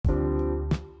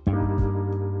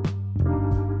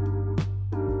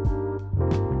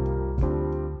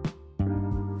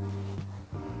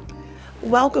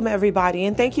Welcome, everybody,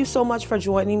 and thank you so much for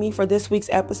joining me for this week's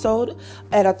episode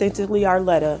at Authentically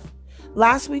Arletta.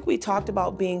 Last week, we talked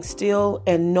about being still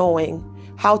and knowing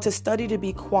how to study to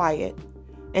be quiet.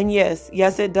 And yes,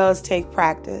 it does take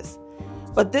practice.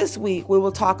 But this week, we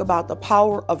will talk about the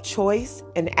power of choice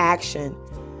and action.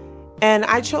 And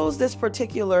I chose this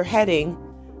particular heading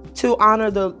to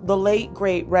honor the late,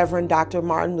 great Reverend Dr.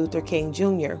 Martin Luther King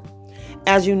Jr.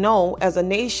 As you know, as a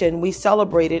nation, we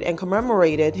celebrated and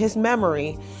commemorated his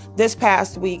memory this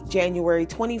past week, January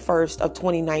 21st of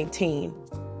 2019.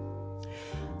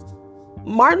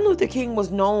 Martin Luther King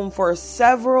was known for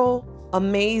several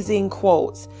amazing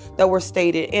quotes that were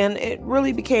stated, and it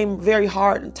really became very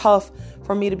hard and tough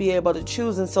for me to be able to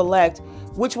choose and select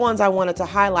which ones I wanted to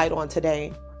highlight on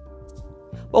today.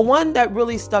 But one that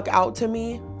really stuck out to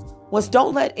me was,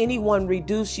 don't let anyone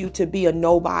reduce you to be a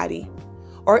nobody,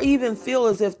 or even feel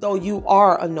as if though you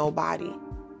are a nobody.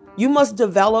 You must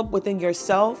develop within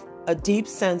yourself a deep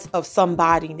sense of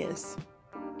somebodyness.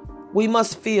 We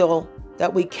must feel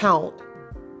that we count,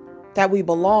 that we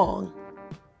belong.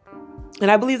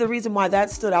 And I believe the reason why that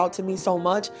stood out to me so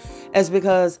much is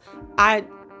because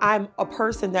I'm a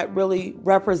person that really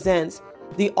represents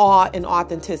the awe and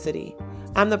authenticity.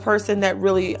 I'm the person that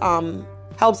really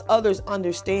helps others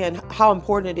understand how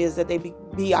important it is that they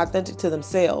be authentic to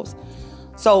themselves.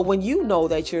 So when you know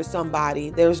that you're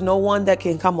somebody, there's no one that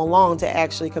can come along to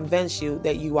actually convince you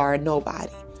that you are a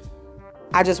nobody.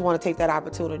 I just want to take that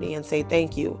opportunity and say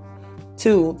thank you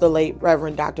to the late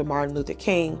Reverend Dr. Martin Luther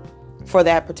King for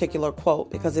that particular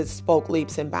quote, because it spoke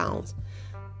leaps and bounds.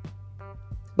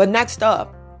 But next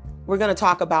up, we're going to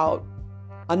talk about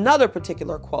another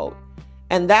particular quote.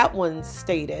 And that one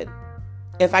stated,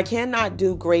 "If I cannot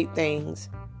do great things,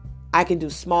 I can do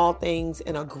small things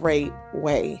in a great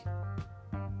way."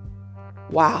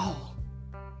 Wow.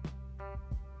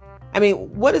 I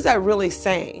mean, what is that really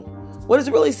saying? What it's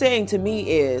really saying to me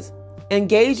is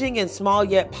engaging in small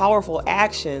yet powerful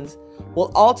actions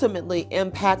will ultimately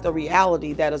impact the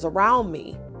reality that is around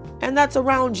me and that's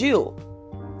around you.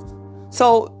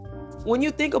 So when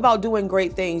you think about doing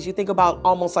great things, you think about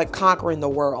almost like conquering the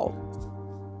world.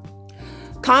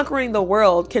 Conquering the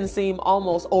world can seem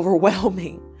almost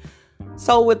overwhelming.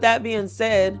 So with that being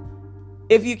said,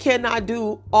 if you cannot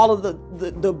do all of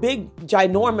the big,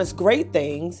 ginormous, great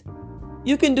things,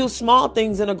 you can do small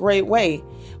things in a great way,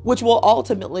 which will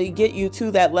ultimately get you to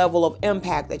that level of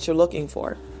impact that you're looking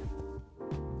for.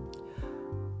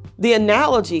 The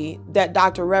analogy that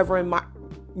Dr. Reverend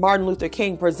Martin Luther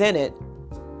King presented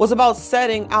was about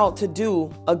setting out to do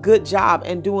a good job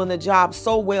and doing the job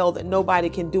so well that nobody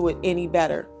can do it any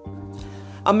better.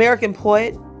 American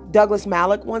poet Douglas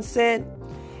Malloch once said,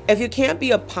 "If you can't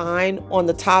be a pine on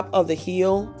the top of the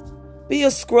hill, be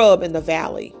a scrub in the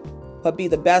valley, but be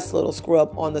the best little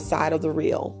scrub on the side of the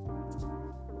reel.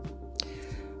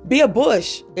 Be a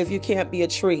bush if you can't be a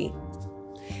tree.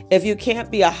 If you can't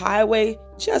be a highway,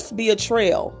 just be a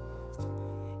trail.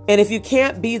 And if you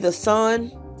can't be the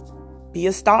sun, be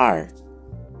a star.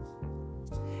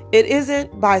 It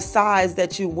isn't by size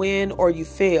that you win or you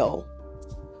fail,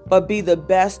 but be the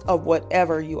best of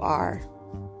whatever you are."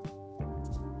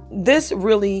 This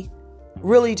really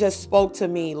just spoke to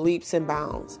me leaps and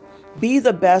bounds. Be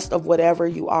the best of whatever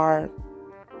you are.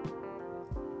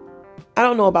 I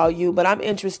don't know about you, but I'm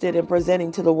interested in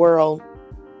presenting to the world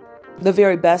the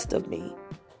very best of me.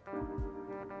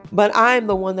 But I'm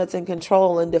the one that's in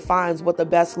control and defines what the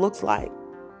best looks like.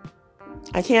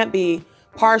 I can't be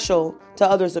partial to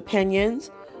others' opinions,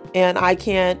 and I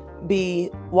can't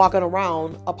be walking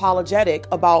around apologetic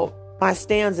about my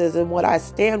stances and what I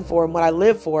stand for and what I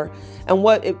live for and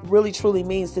what it really truly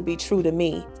means to be true to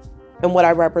me and what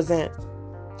I represent.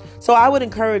 So I would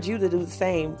encourage you to do the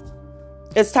same.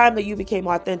 It's time that you became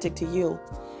authentic to you.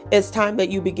 It's time that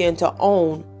you begin to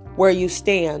own where you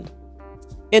stand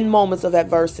in moments of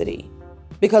adversity,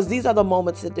 because these are the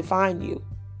moments that define you.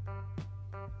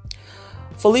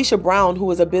 Felicia Brown, who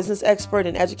is a business expert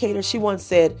and educator, she once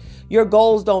said, "Your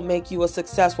goals don't make you a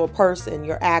successful person,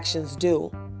 your actions do."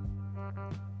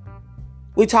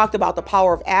 We talked about the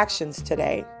power of actions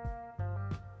today,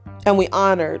 and we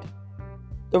honored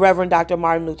the Reverend Dr.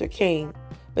 Martin Luther King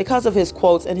because of his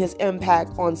quotes and his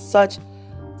impact on such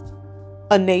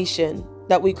a nation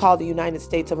that we call the United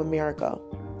States of America.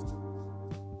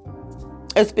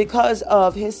 It's because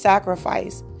of his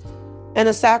sacrifice and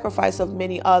the sacrifice of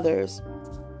many others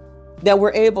that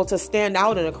we're able to stand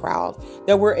out in a crowd,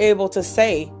 that we're able to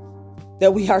say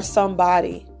that we are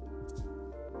somebody.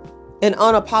 And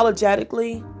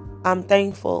unapologetically, I'm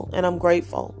thankful and I'm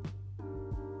grateful.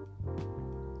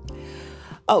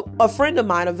 a friend of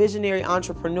mine, a visionary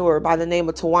entrepreneur by the name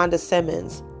of Tawanda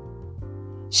Simmons,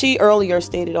 she earlier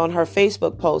stated on her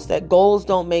Facebook post that goals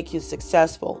don't make you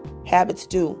successful. Habits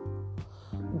do.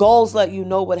 Goals let you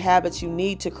know what habits you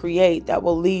need to create that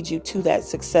will lead you to that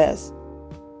success.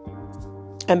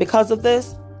 And because of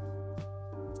this,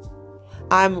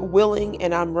 I'm willing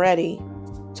and I'm ready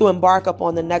to embark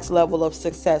upon the next level of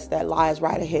success that lies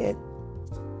right ahead.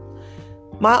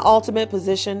 My ultimate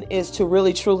position is to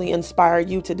really truly inspire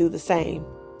you to do the same.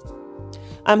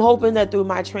 I'm hoping that through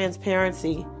my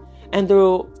transparency and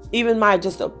through even my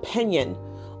just opinion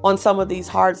on some of these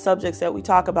hard subjects that we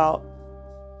talk about,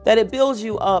 that it builds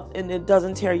you up and it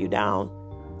doesn't tear you down.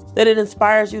 That it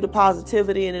inspires you to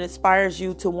positivity and it inspires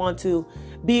you to want to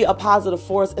be a positive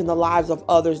force in the lives of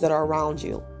others that are around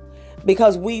you.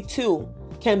 Because we too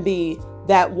can be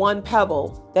that one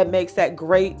pebble that makes that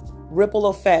great ripple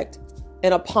effect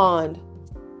in a pond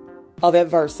of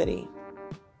adversity.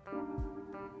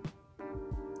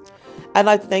 I'd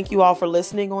like to thank you all for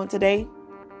listening on today.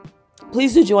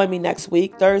 Please do join me next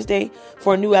week, Thursday,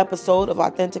 for a new episode of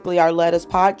Authentically Arletta's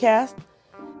podcast.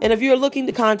 And if you're looking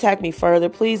to contact me further,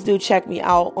 please do check me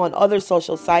out on other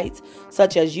social sites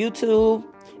such as YouTube,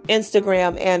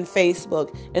 Instagram, and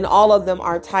Facebook. And all of them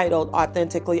are titled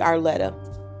Authentically Arletta.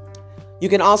 You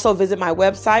can also visit my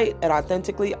website at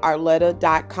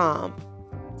authenticallyarletta.com.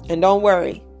 And don't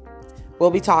worry,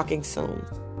 we'll be talking soon.